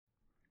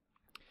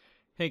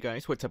Hey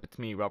guys, what's up? It's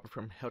me, Robert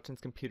from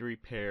Helton's Computer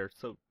Repair.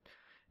 So,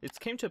 it's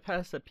came to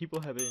pass that people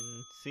have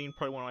been seeing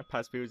probably one of my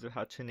past videos of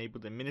how to enable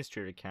the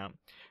administrator account,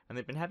 and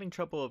they've been having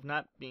trouble of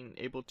not being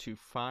able to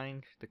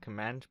find the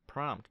command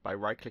prompt by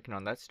right-clicking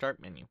on that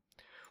start menu.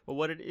 Well,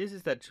 what it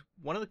is that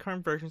one of the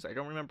current versions, I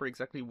don't remember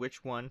exactly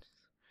which one,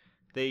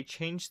 they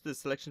changed the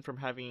selection from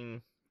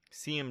having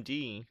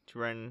CMD to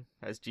run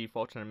as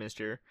default on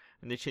administrator,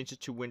 and they changed it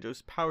to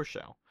Windows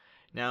PowerShell.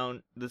 Now,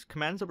 the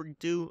commands that we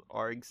do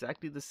are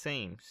exactly the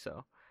same,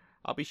 so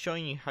I'll be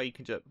showing you how you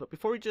can do it. But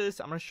before we do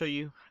this, I'm going to show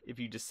you, if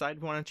you decide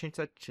you want to change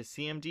that to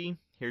CMD,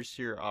 here's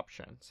your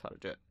options, how to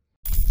do it.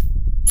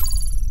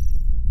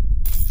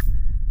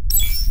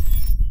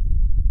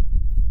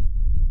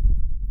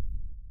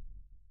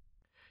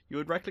 You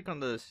would right click on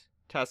the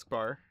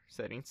taskbar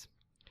settings,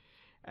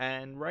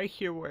 and right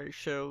here where it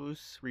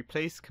shows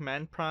replace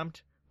command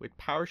prompt with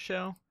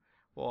PowerShell,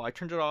 well, I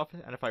turned it off,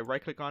 and if I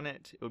right click on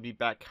it, it would be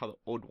back how the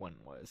old one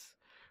was.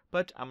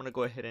 But I'm going to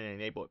go ahead and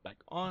enable it back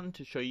on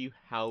to show you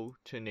how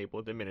to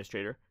enable the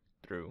administrator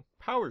through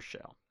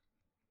PowerShell.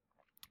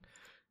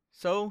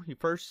 So you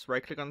first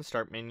right click on the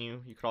start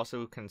menu. You could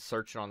also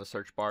search it on the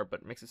search bar,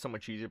 but it makes it so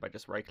much easier by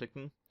just right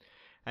clicking.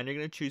 And you're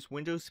going to choose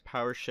Windows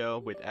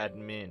PowerShell with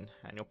admin,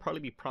 and you'll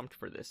probably be prompted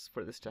for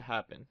this to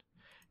happen.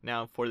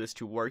 Now, for this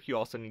to work, you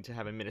also need to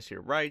have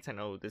administrator rights. I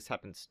know this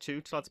happens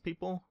to lots of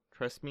people.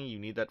 Trust me, you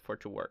need that for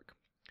it to work.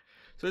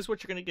 So this is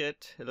what you're going to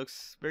get. It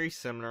looks very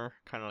similar,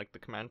 kind of like the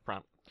command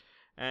prompt.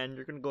 And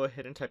you're going to go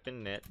ahead and type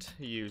in net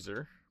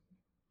user.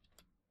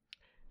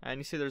 And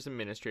you see there's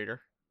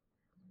administrator.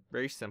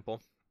 Very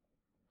simple.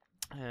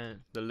 And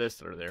the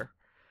lists are there.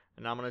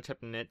 And now I'm going to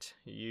type in net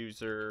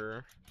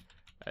user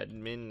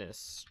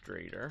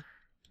administrator.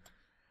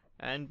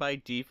 And by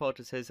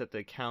default it says that the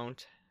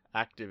account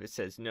active, it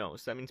says no.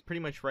 So that means pretty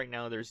much right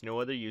now there's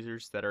no other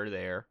users that are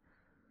there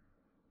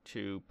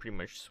to pretty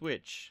much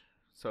switch.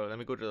 So let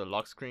me go to the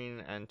lock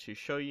screen, and to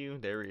show you,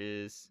 there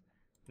is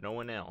no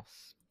one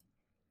else.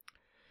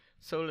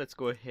 So let's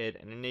go ahead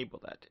and enable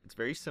that. It's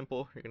very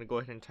simple. You're going to go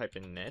ahead and type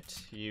in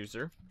net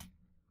user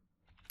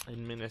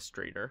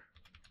administrator,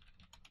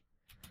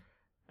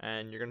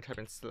 and you're going to type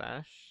in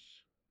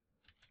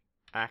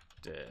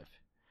 /active,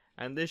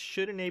 and this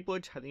should enable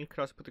it. I think you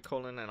could also put the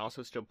colon and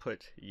also still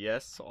put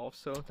yes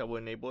also. That will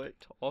enable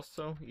it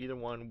also. Either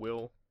one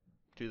will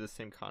do the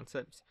same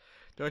concepts.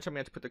 The only time we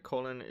have to put the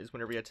colon is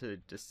whenever you have to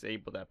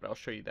disable that, but I'll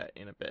show you that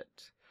in a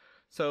bit.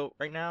 So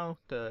right now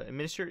the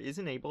administrator is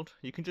enabled.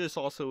 You can do this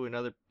also in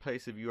other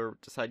place if you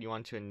decide you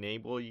want to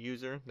enable a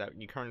user that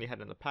you currently had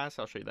in the past.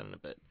 I'll show you that in a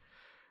bit.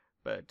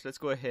 But let's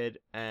go ahead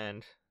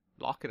and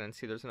lock it and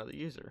see there's another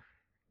user.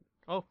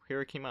 Oh,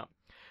 here it came up.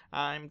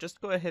 I'm just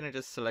go ahead and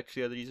just select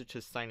the other user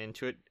to sign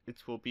into it.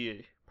 It will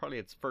be probably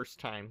its first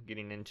time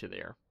getting into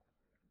there.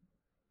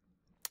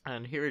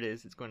 And here it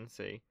is. It's going to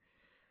say,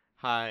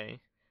 hi,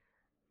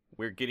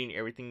 we're getting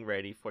everything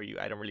ready for you.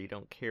 I really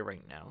don't care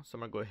right now. So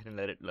I'm going to go ahead and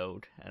let it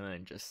load and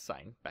then just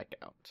sign back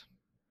out.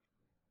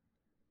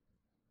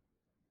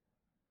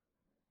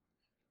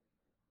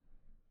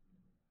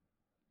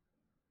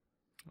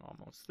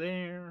 Almost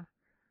there.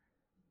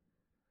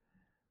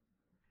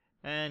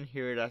 And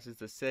here it asks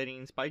the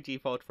settings. By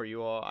default for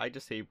you all, I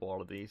disable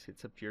all of these.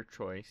 It's up to your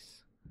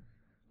choice.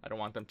 I don't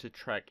want them to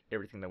track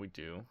everything that we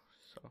do.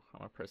 So I'm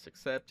going to press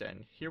accept,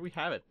 and here we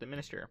have it, the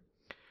administrator.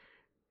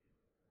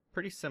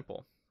 Pretty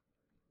simple.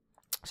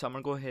 So I'm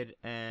going to go ahead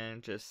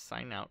and just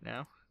sign out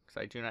now,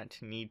 because I do not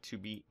need to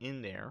be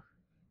in there.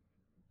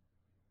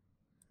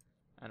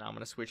 And I'm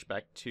going to switch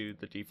back to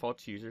the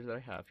default user that I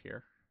have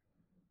here.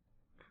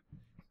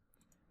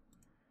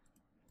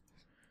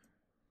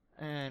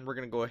 And we're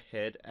going to go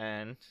ahead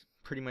and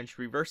pretty much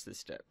reverse this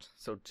step.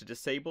 So to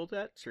disable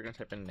that, so you're going to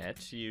type in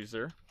net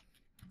user,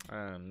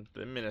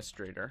 the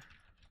administrator,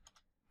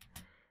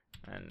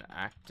 and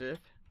active,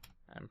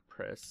 and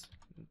press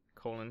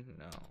colon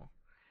no.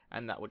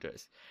 And that will do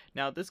it.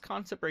 Now this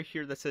concept right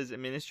here that says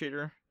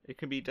administrator, it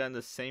can be done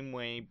the same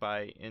way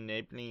by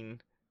enabling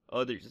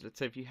others. Let's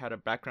say if you had a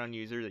background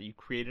user that you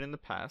created in the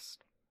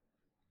past,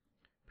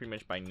 pretty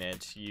much by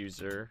net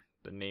user,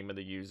 the name of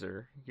the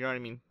user, you know what I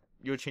mean?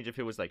 You would change if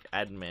it was like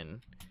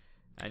admin,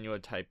 and you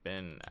would type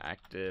in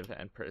active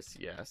and press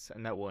yes,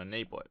 and that will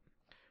enable it.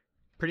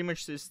 Pretty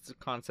much this is the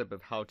concept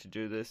of how to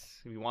do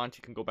this. If you want,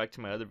 you can go back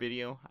to my other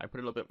video. I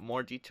put a little bit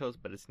more details,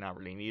 but it's not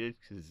really needed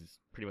because this is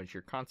pretty much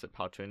your concept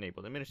how to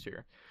enable the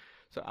administrator.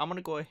 So I'm going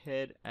to go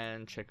ahead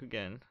and check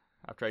again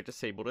after I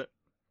disabled it.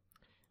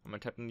 I'm going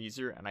to type in the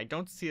user, and I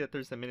don't see that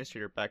there's an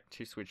administrator back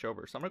to switch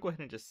over. So I'm going to go ahead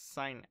and just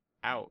sign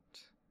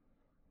out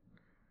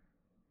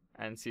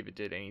and see if it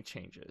did any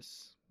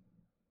changes.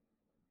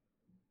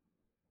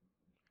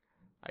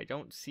 I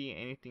don't see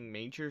anything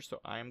major, so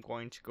I'm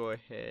going to go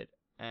ahead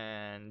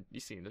and you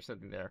see there's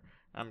nothing there.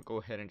 I'm going to go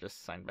ahead and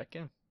just sign back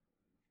in.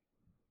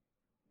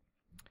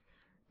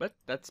 But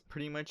that's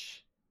pretty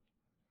much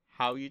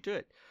how you do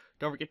it.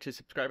 Don't forget to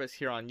subscribe us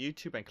here on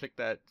YouTube and click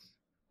that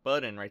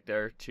button right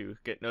there to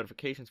get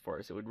notifications for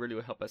us. It would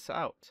really help us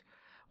out.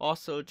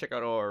 Also check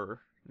out our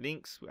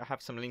links. I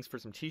have some links for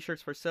some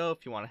t-shirts for sale.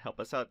 If you want to help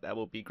us out, that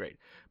will be great.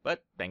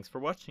 But thanks for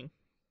watching.